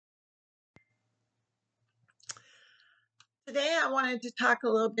Today, I wanted to talk a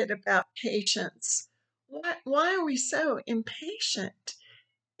little bit about patience. Why are we so impatient?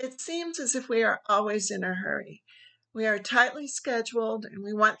 It seems as if we are always in a hurry. We are tightly scheduled and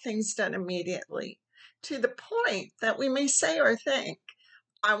we want things done immediately, to the point that we may say or think,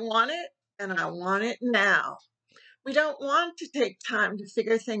 I want it and I want it now. We don't want to take time to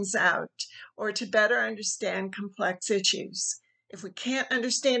figure things out or to better understand complex issues. If we can't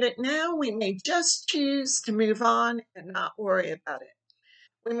understand it now, we may just choose to move on and not worry about it.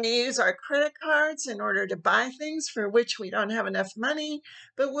 We may use our credit cards in order to buy things for which we don't have enough money,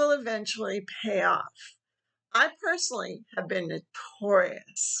 but will eventually pay off. I personally have been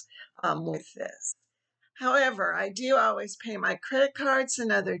notorious with this. However, I do always pay my credit cards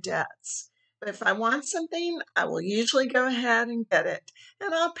and other debts. But if I want something, I will usually go ahead and get it,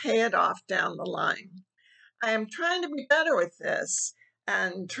 and I'll pay it off down the line. I am trying to be better with this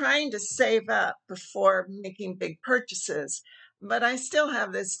and trying to save up before making big purchases, but I still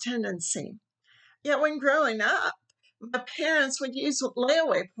have this tendency. Yet when growing up, my parents would use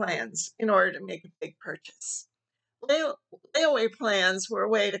layaway plans in order to make a big purchase. Lay- Layaway plans were a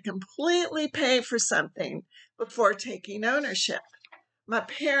way to completely pay for something before taking ownership. My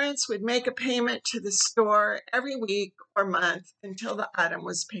parents would make a payment to the store every week or month until the item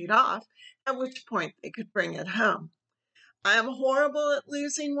was paid off, at which point they could bring it home. I am horrible at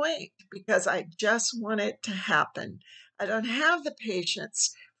losing weight because I just want it to happen. I don't have the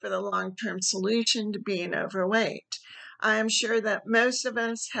patience for the long term solution to being overweight. I am sure that most of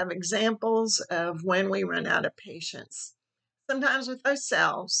us have examples of when we run out of patience, sometimes with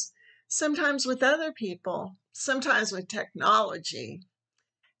ourselves, sometimes with other people, sometimes with technology,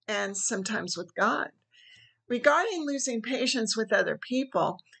 and sometimes with God. Regarding losing patience with other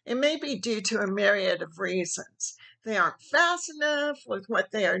people, it may be due to a myriad of reasons. They aren't fast enough with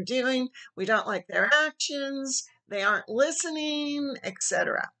what they are doing, we don't like their actions, they aren't listening,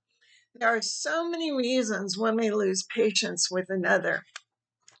 etc. There are so many reasons one may lose patience with another.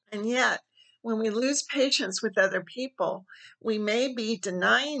 And yet, when we lose patience with other people, we may be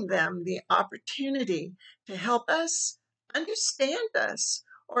denying them the opportunity to help us, understand us,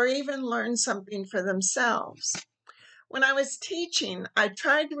 or even learn something for themselves. When I was teaching, I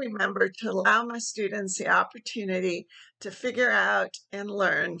tried to remember to allow my students the opportunity to figure out and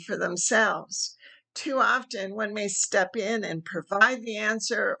learn for themselves. Too often, one may step in and provide the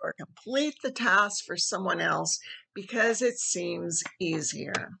answer or complete the task for someone else because it seems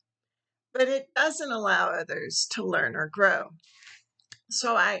easier. But it doesn't allow others to learn or grow.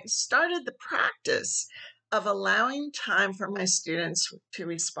 So I started the practice of allowing time for my students to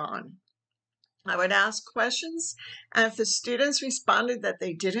respond. I would ask questions, and if the students responded that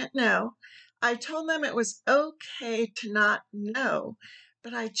they didn't know, I told them it was okay to not know,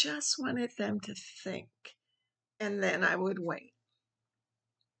 but I just wanted them to think, and then I would wait.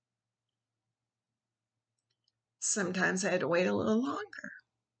 Sometimes I had to wait a little longer,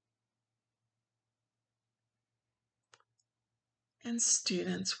 and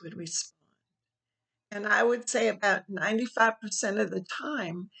students would respond. And I would say about 95% of the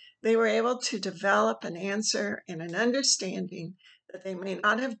time, they were able to develop an answer and an understanding that they may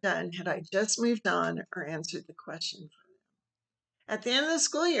not have done had I just moved on or answered the question. At the end of the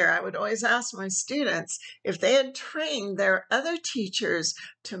school year, I would always ask my students if they had trained their other teachers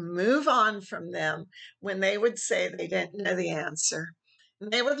to move on from them when they would say they didn't know the answer.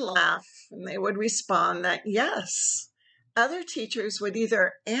 And they would laugh and they would respond that yes, other teachers would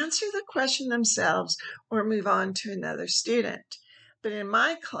either answer the question themselves or move on to another student. But in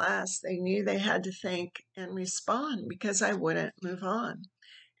my class, they knew they had to think and respond because I wouldn't move on.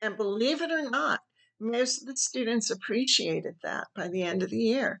 And believe it or not, most of the students appreciated that by the end of the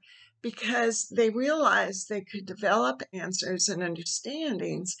year because they realized they could develop answers and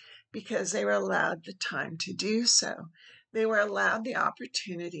understandings because they were allowed the time to do so. They were allowed the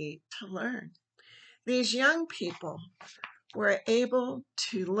opportunity to learn. These young people were able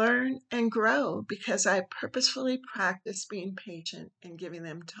to learn and grow because I purposefully practiced being patient and giving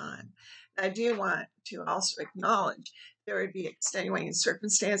them time. I do want to also acknowledge there would be extenuating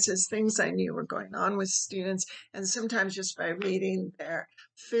circumstances, things I knew were going on with students, and sometimes just by reading their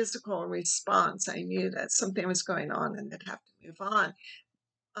physical response, I knew that something was going on and they'd have to move on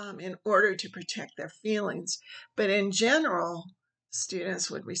in order to protect their feelings. But in general, students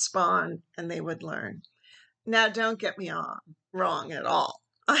would respond and they would learn. Now, don't get me wrong at all.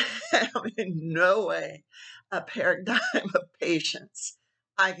 I am in no way a paradigm of patience.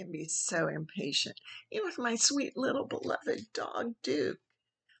 I can be so impatient, even with my sweet little beloved dog, Duke.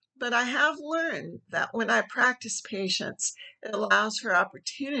 But I have learned that when I practice patience, it allows for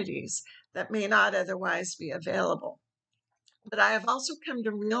opportunities that may not otherwise be available. But I have also come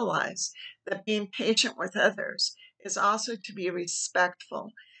to realize that being patient with others is also to be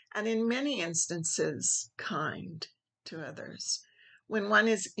respectful and, in many instances, kind to others. When one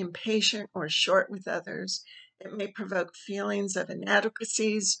is impatient or short with others, it may provoke feelings of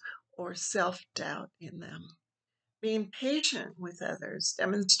inadequacies or self-doubt in them. Being patient with others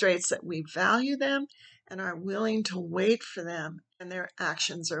demonstrates that we value them and are willing to wait for them and their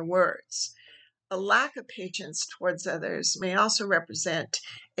actions or words. A lack of patience towards others may also represent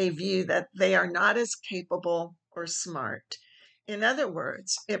a view that they are not as capable or smart. In other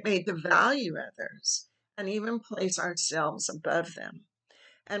words, it may devalue others and even place ourselves above them.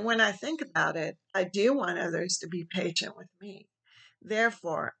 And when I think about it, I do want others to be patient with me.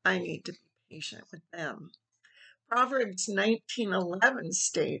 Therefore, I need to be patient with them. Proverbs 19:11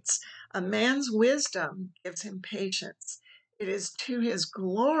 states, "A man's wisdom gives him patience. It is to his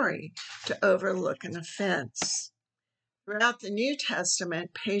glory to overlook an offense." Throughout the New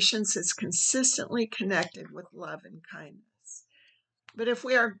Testament, patience is consistently connected with love and kindness. But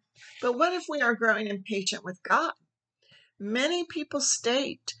what if we are growing impatient with God? Many people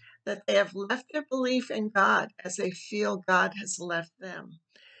state that they have left their belief in God as they feel God has left them.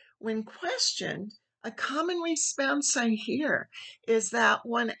 When questioned, a common response I hear is that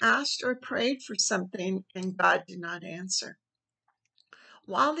one asked or prayed for something and God did not answer.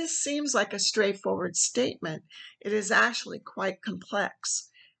 While this seems like a straightforward statement, it is actually quite complex.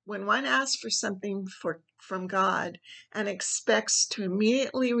 When one asks for something from God and expects to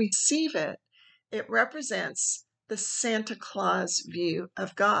immediately receive it, it represents the Santa Claus view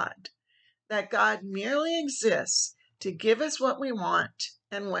of God, that God merely exists to give us what we want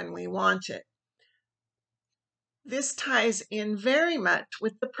and when we want it. This ties in very much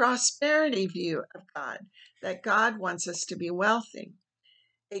with the prosperity view of God, that God wants us to be wealthy.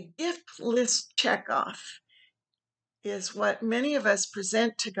 A gift list checkoff is what many of us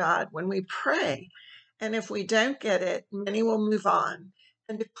present to God when we pray. And if we don't get it, many will move on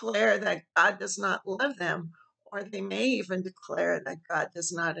and declare that God does not love them, or they may even declare that God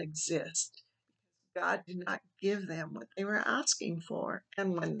does not exist. God did not give them what they were asking for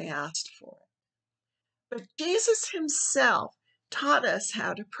and when they asked for it. But Jesus himself taught us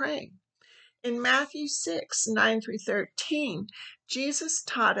how to pray. In Matthew 6:9-13, Jesus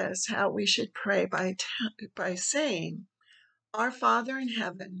taught us how we should pray by saying, "Our Father in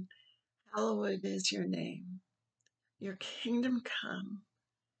heaven, hallowed is your name. Your kingdom come,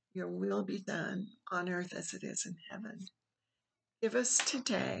 your will be done on earth as it is in heaven. Give us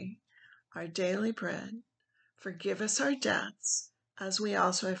today our daily bread. Forgive us our debts, as we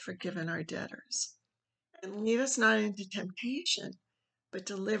also have forgiven our debtors. And lead us not into temptation, but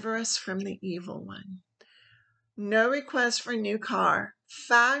deliver us from the evil one." No request for a new car,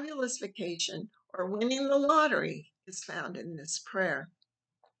 fabulous vacation, or winning the lottery is found in this prayer.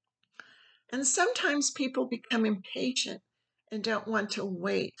 And sometimes people become impatient and don't want to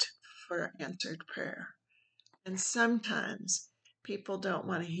wait for answered prayer. And sometimes people don't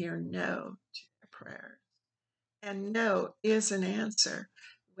want to hear no to their prayer. And no is an answer,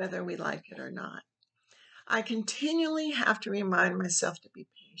 whether we like it or not. I continually have to remind myself to be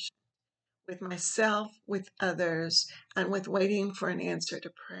patient with myself, with others, and with waiting for an answer to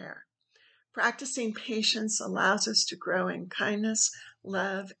prayer. Practicing patience allows us to grow in kindness,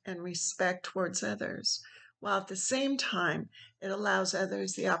 love, and respect towards others, while at the same time, it allows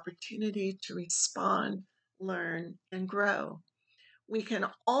others the opportunity to respond, learn, and grow. We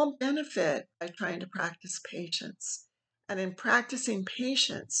can all benefit by trying to practice patience. And in practicing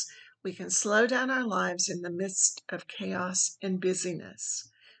patience, we can slow down our lives in the midst of chaos and busyness.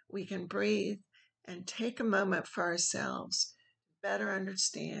 We can breathe and take a moment for ourselves to better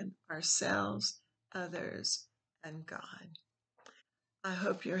understand ourselves, others, and God. I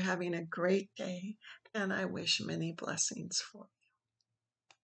hope you're having a great day, and I wish many blessings for you.